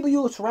more people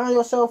you surround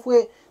yourself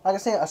with, like I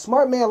said, a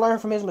smart man learn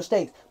from his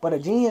mistakes, but a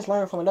genius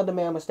learn from another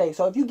man's mistakes.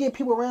 So if you get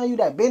people around you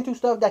that been through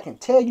stuff that can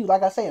tell you,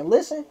 like I say, and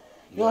listen.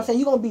 You know what I'm saying?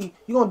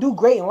 You're gonna do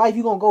great in life.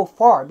 You're gonna go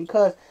far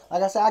because,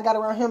 like I said, I got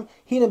around him.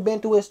 He done been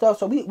through his stuff,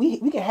 so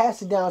we can have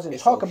sit downs and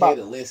talk about.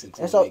 It's okay to listen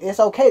to. And so it's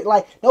okay.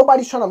 Like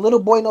nobody's trying to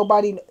little boy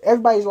nobody.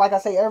 Everybody's like I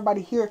say,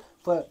 everybody here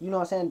for you know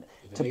what I'm saying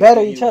to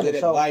better each other.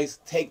 Good advice.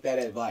 Take that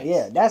advice.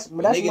 Yeah, that's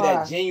nigga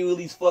that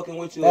genuinely's fucking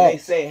with you. And they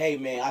say, hey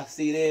man, I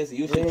see this.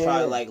 You should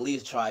try like at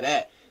least try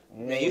that.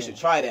 Yeah. Man, you should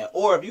try that.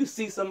 Or if you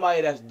see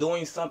somebody that's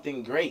doing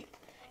something great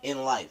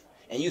in life.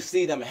 And you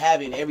see them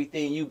having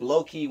everything you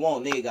low-key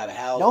want. Nigga got a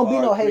house. Don't be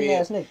no hating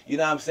ass nigga. You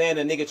know what I'm saying?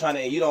 The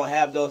nigga you don't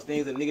have those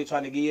things. The nigga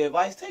trying to give you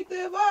advice. Take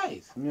the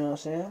advice. You know what I'm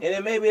saying? And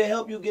then maybe it'll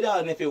help you get out.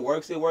 And if it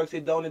works, it works.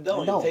 It don't, it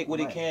don't. You take what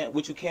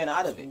you can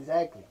out of it.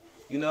 Exactly.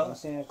 You know? You know what I'm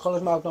saying?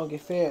 Closed mouth don't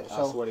get fed.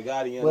 So, I swear to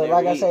God, but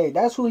like I say,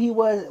 that's who he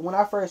was when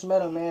I first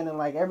met him, man. And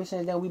like ever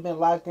since then, we've been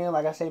locked in.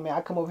 Like I say, man,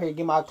 I come over here to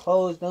get my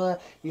clothes done.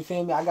 You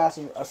feel me? I got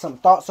some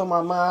thoughts on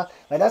my mind.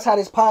 Like that's how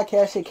this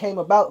podcast shit came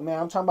about, man.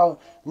 I'm talking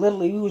about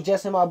literally, we was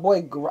just in my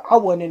boy. I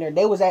wasn't in there.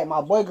 They was at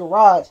my boy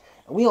garage,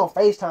 and we on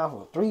FaceTime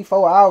for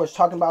 3-4 hours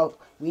talking about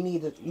we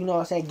need to, you know what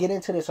I'm saying, get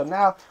into this. So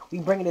now we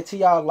bringing it to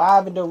y'all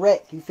live and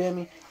direct. You feel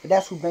me? But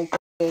that's who Bank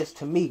is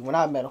to me when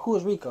I met him. Who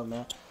is Rico,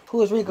 man?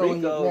 Who is Rico?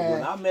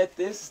 When I met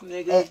this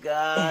nigga,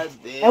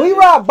 goddamn. And we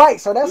ride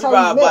bikes, so that's how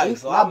we met.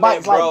 Bikes, so not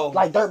bikes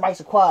like dirt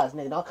bikes or quads,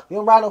 nigga. No? We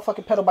don't ride no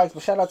fucking pedal bikes,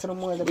 but shout out to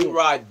them ones that we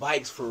ride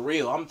bikes for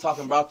real. I'm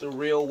talking about the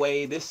real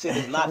way. This shit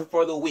is not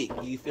for the weak.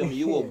 You feel me?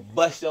 You will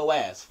bust your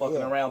ass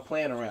fucking around,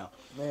 playing around.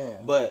 Man.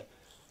 But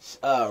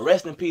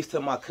rest in peace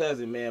to my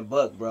cousin, man,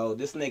 Buck, bro.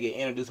 This nigga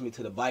introduced me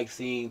to the bike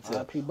scene. To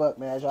R.I.P. Buck,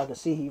 man. As y'all can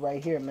see, he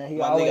right here,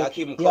 man. I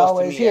keep him close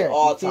to me here. at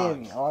all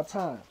times. All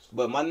times.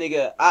 But my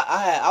nigga,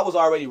 I was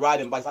already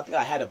riding bikes. I think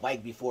I had a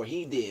bike before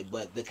he did.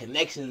 But the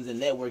connections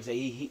and networks that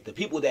the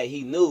people that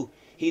he knew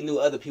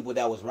other people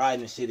that was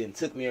riding and shit, and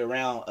took me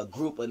around a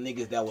group of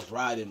niggas that was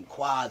riding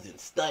quads and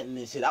stunting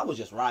and shit. I was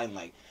just riding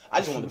like, I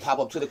just wanted to pop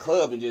up to the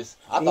club and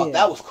I thought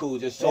that was cool,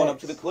 just showing up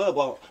to the club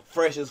all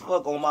fresh as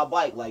fuck on my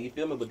bike, like, you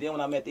feel me? But then when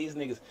I met these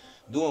niggas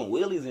doing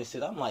wheelies and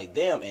shit, I'm like,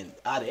 damn, and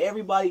out of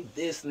everybody,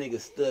 this nigga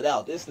stood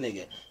out. This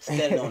nigga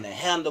standing on the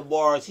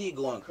handlebars, he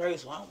going crazy.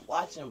 So I'm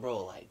watching,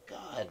 bro, like,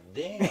 god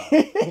damn.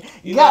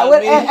 You know what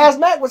I mean? As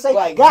Mac would say,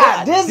 like,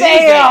 god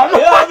damn. You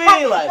know what I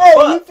mean? Like, hey,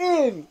 fuck. you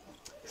feel me?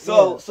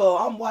 So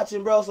I'm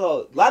watching, bro.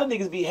 So a lot of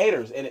niggas be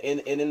haters, and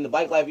in the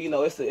bike life, you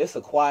know, it's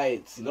a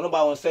quiet. You know,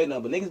 nobody want to say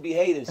nothing, but niggas be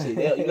hating shit.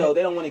 They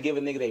don't want to give a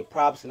nigga their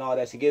props and all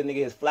that shit. Give a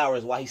nigga his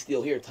flowers while he's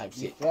still here, type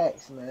shit.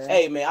 Facts, man.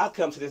 Hey, man, I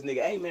come to this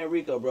nigga. Hey, man,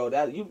 Rico, bro,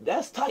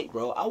 that's tight,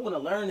 bro. I want to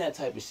learn that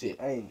type of shit.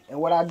 Hey,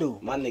 and what I do?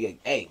 My nigga,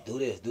 hey, do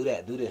this, do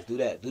that, do this, do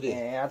that, do this.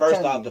 Man,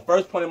 first off, the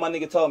first point my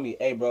nigga told me,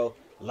 hey, bro,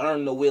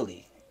 learn the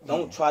wheelie.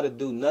 Don't try to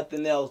do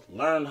nothing else.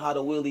 Learn how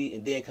to wheelie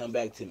and then come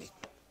back to me.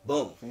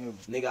 Boom,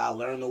 nigga, I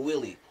learned the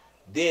wheelie.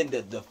 Then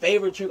the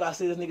favorite trick I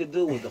see this nigga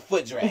do was the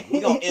foot drag. We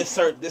gonna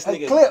insert this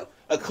nigga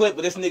a clip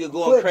of this nigga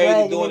going foot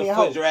crazy doing the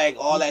foot drag,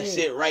 all that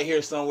shit right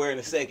here somewhere in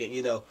a second,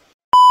 you know.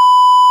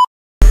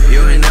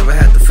 You ain't never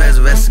had the fast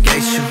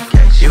investigation.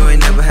 You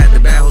ain't never had the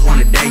bad hoes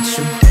wanna date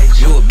you.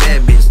 You a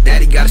bad bitch,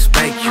 daddy gotta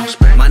spank you.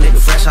 My nigga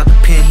fresh out the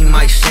pen, he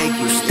might shake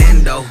you.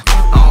 Stendo,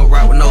 I don't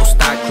ride with no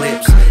stock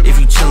clips. If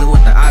you chillin'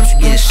 with the ops, you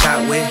getting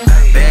shot with.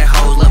 Bad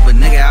hoes love a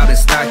nigga out in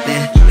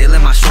Stockton. They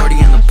let my shorty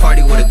in the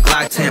party with a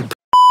Glock 10.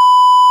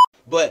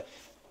 But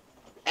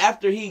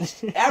after he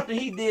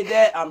did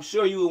that, I'm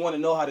sure you would want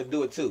to know how to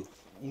do it too.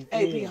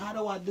 Hey, P, how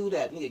do I do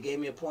that? Nigga gave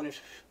me a pointer,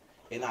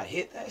 and I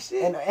hit that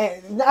shit.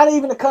 And not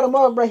even to cut him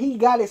off, bro. He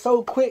got it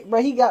so quick,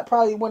 bro. He got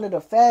probably one of the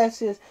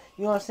fastest,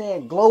 you know what I'm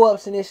saying, glow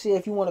ups in this shit,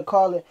 if you want to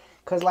call it.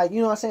 Cause like,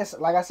 you know what I'm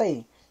saying, like I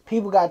say,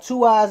 people got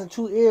 2 eyes and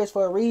 2 ears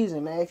for a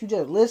reason, man. If you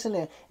just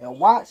listen and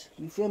watch,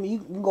 you feel me, you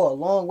can go a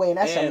long way,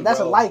 and that's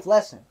a life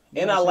lesson.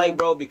 And I like,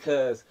 bro,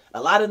 because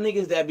a lot of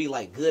niggas that be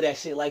like good at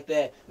shit like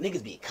that,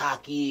 niggas be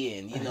cocky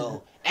and, you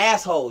know,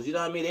 assholes, you know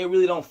what I mean? They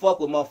really don't fuck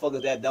with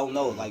motherfuckers that don't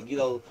know. Like, you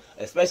know,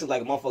 especially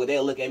like a motherfucker,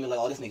 they'll look at me like,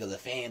 oh, this nigga's a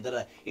fan.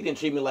 Da-da. He didn't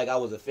treat me like I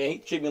was a fan. He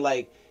treated me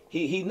like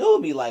he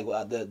knew me, like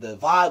the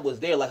vibe was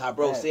there, like how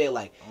bro said,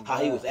 like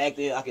how he was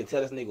acting. I could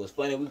tell this nigga was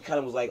funny. We kind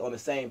of was like on the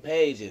same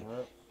page, and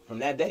from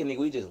that day, nigga,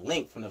 we just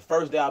linked from the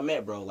first day I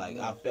met, bro. Like,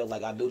 I felt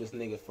like I knew this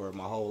nigga for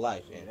my whole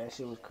life. And that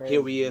shit was crazy.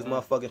 Here we is,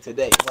 motherfucking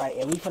today. Right,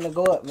 and we finna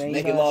go up, man.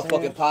 Making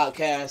motherfucking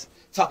podcasts,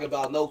 talking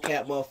about no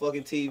cap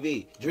motherfucking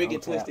TV, drinking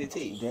twisted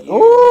tea.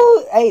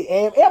 Ooh,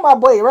 hey, and my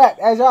boy rap.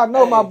 As y'all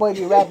know, my boy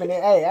be rapping.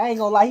 And, hey, I ain't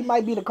gonna lie, he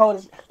might be the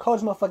coldest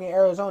motherfucking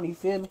Arizona. You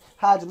feel me?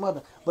 Hide your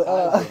mother.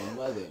 But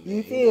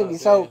you feel me?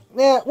 So,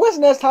 man, what's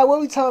next time? What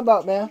we talking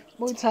about, man?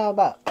 What we talking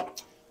about?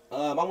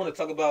 I want to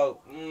talk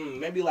about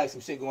maybe like some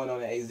shit going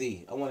on in AZ.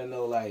 I want to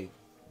know like,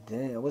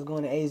 damn, what's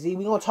going on in AZ?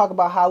 We gonna talk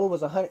about how it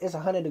was 100. It's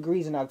 100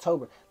 degrees in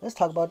October. Let's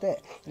talk about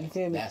that. You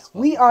feel me?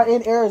 We are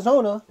in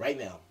Arizona right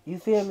now. You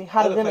feel me?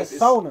 Hotter than a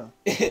sauna.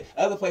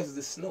 Other places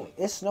it's snowing.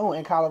 It's snowing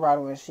in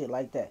Colorado and shit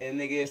like that. And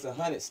nigga, it's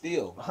 100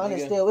 still.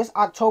 100 still. It's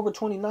October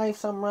 29th,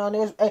 something around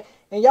there.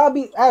 And y'all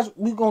be, as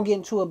we gonna get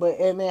into it, but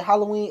man,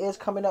 Halloween is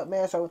coming up,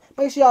 man. So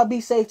make sure y'all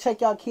be safe. Check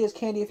y'all kids'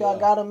 candy if y'all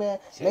got them, man.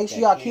 Make sure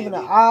y'all keeping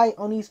an eye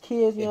on these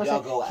kids. You know what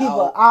I'm saying? Keep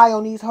an eye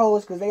on these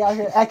hoes because they out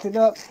here acting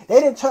up.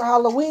 They didn't turn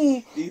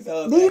Halloween.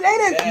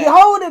 The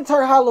hoe didn't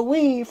turn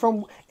Halloween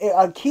from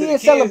a kid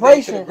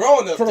celebration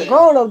to the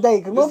grown up day.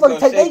 Because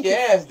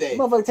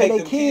motherfuckers take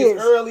their kids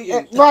early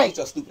and right. Get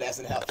your stupid ass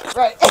in the house.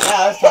 Right.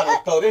 Now it's time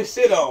to throw this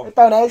shit on.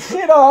 Throw that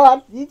shit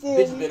on. You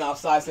bitch been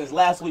outside since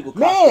last week with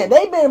man,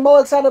 they been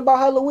more excited about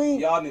Halloween.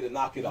 Y'all need to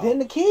knock it off. Than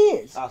the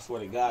kids. I swear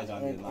to God, y'all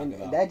need to knock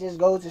it off. That just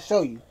goes to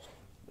show you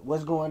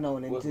what's going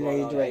on in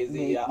today's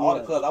direct. All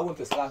the clubs. I went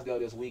to Scottsdale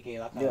this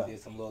weekend. I kind of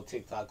did some little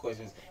TikTok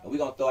questions, and we're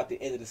gonna throw at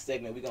the end of the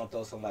segment. We're gonna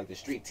throw some like the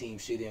street team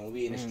shit in. When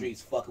we in the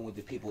streets, fucking with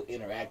the people,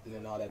 interacting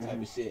and all that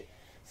type of shit.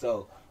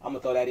 So I'm gonna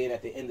throw that in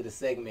at the end of the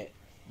segment.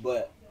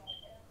 But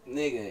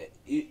nigga,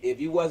 if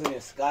you wasn't in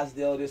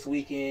Scottsdale this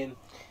weekend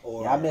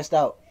or I missed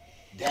out.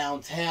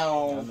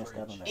 Downtown, I missed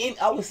out on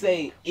that. I would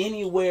say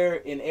anywhere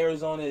in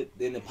Arizona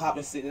in the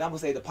popping city, and I would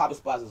say the popping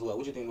spots as well.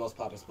 What you think the most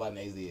popping spot in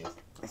AZ is?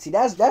 See,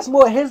 that's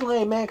more his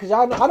lane, man. Cause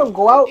I don't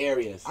go out.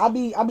 Areas. I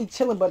be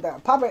chilling, but the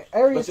popping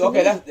areas. But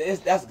okay,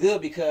 that's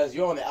good because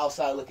you're on the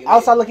outside looking.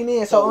 Outside looking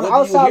in. So on the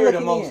outside you hear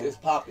looking the most in, is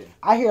popping.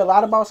 I hear a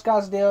lot about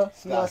Scottsdale.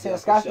 You know what I'm saying?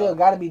 Scottsdale sure.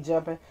 got to be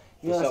jumping.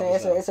 You know what I'm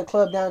saying? Sure. It's a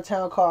club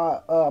downtown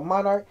called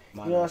Monarch.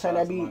 You know what I'm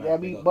saying?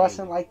 That be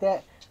busting like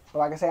that. But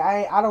like I say,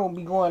 I don't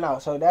be going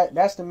out. So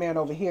that's the man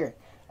over here.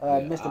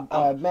 Mr.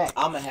 Mac.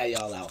 I'm gonna have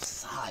y'all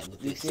outside with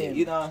this shit.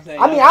 You know what I'm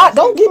saying? I mean,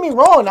 don't get me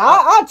wrong.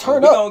 I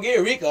turn up. We gonna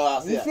get Rico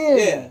outside. You feel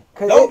me? Yeah.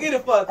 Don't get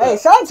it fucked up. Hey,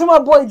 shout out to my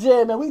boy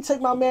Jared, man. We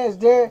took my man's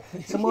Jared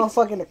to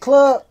motherfucking the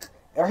club.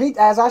 Or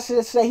as I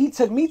should say, he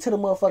took me to the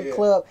motherfucking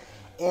club.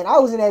 And I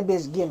was in that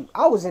bitch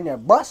I was in there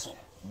busting.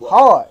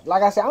 Hard.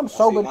 Like I said, I'm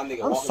sober.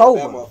 I'm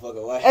sober.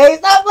 Hey,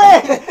 stop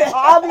playing.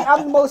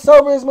 I'm the most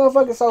soberest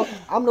motherfucker. So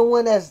I'm the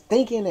one that's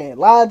thinking and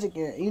logic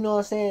and, you know what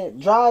I'm saying,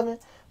 driving.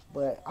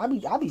 But I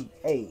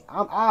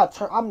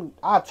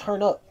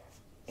turn up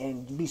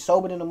and be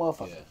sober than a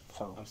motherfucker. Yeah.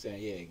 So I'm saying,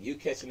 yeah, you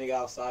catch a nigga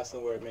outside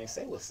somewhere, man,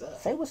 say what's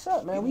up. Say what's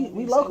up, man.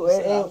 We local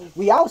and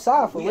we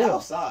outside for real. We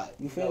outside.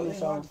 You feel me?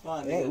 So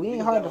we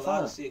ain't hard to find.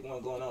 A lot of shit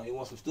going on. You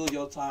want some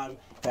studio time?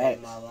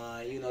 Bang my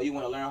line. You know, you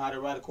want to learn how to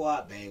ride a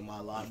quad? Bang my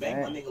line.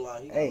 Bang my nigga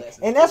line. Hey,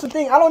 and that's the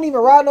thing. I don't even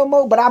ride no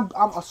more, but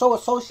I'm so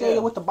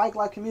associated with the bike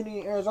life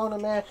community in Arizona,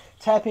 man.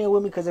 Tap in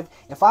with me because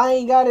if I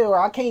ain't got it or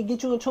I can't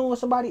get you in tune with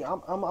somebody,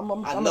 I'm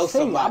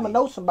gonna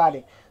know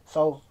somebody.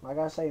 So, like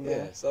I say, man.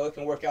 Yeah, so it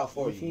can work out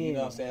for you. You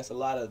know what I'm saying? It's a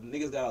lot of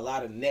niggas got a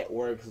lot of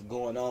networks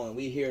going on, and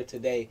we here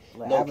today,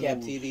 No Cap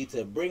TV,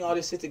 to bring all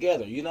this shit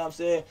together. You know what I'm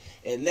saying?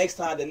 And next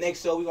time, the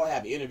next show, we're gonna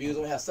have interviews.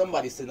 We're gonna have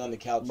somebody sitting on the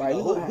couch. You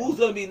know, who's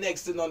gonna be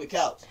next sitting on the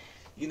couch?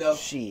 You know,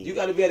 you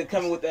got to be able to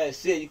come in with that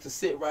shit. You can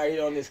sit right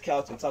here on this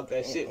couch and talk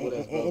that shit with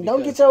us, bro. And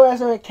don't get your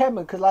ass on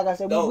cabin, because like I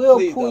said, we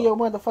will pull your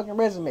motherfucking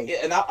resume. Yeah,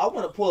 and I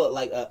want to pull it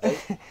like a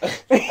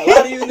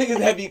lot of you niggas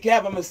that be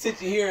cap. I'm going to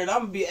sit you here and I'm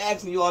going to be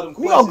asking you all them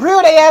questions. We going to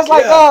grill their ass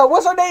like,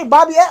 what's her name?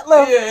 Bobby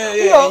Atler. Yeah.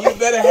 You know. And you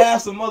better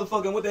have some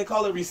motherfucking, what they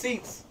call it,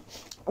 receipts.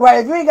 Right,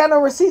 if you ain't got no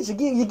receipts, you're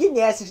getting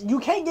your ass. You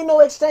can't get no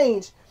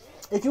exchange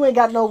if you ain't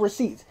got no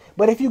receipts.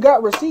 But if you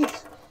got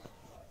receipts,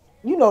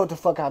 you know what the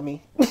fuck I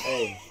mean.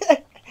 Hey.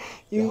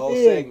 The whole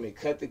segment,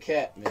 cut the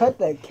cap, man. Cut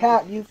the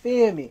cap, you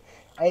feel me?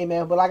 Hey,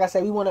 man, but like I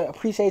said, we want to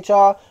appreciate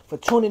y'all for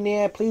tuning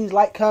in. Please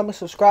like, comment,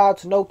 subscribe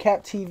to No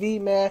Cap TV,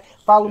 man.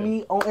 Follow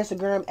me on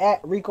Instagram at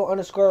Rico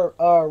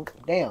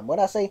 @, damn,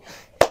 what'd I say?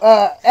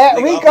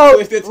 At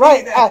Rico,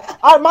 right.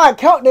 My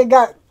account that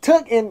got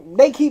took and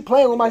they keep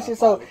playing with my shit,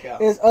 so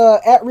it's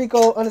at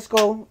Rico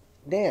 _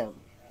 damn.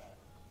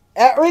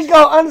 At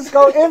Rico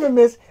 _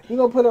 infamous. We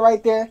gonna put it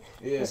right there.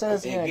 Yeah,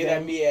 and get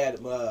at me at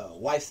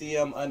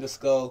YCM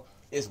 _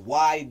 it's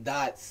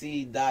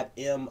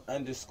y.c.m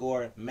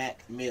 _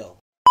 Mac Mill.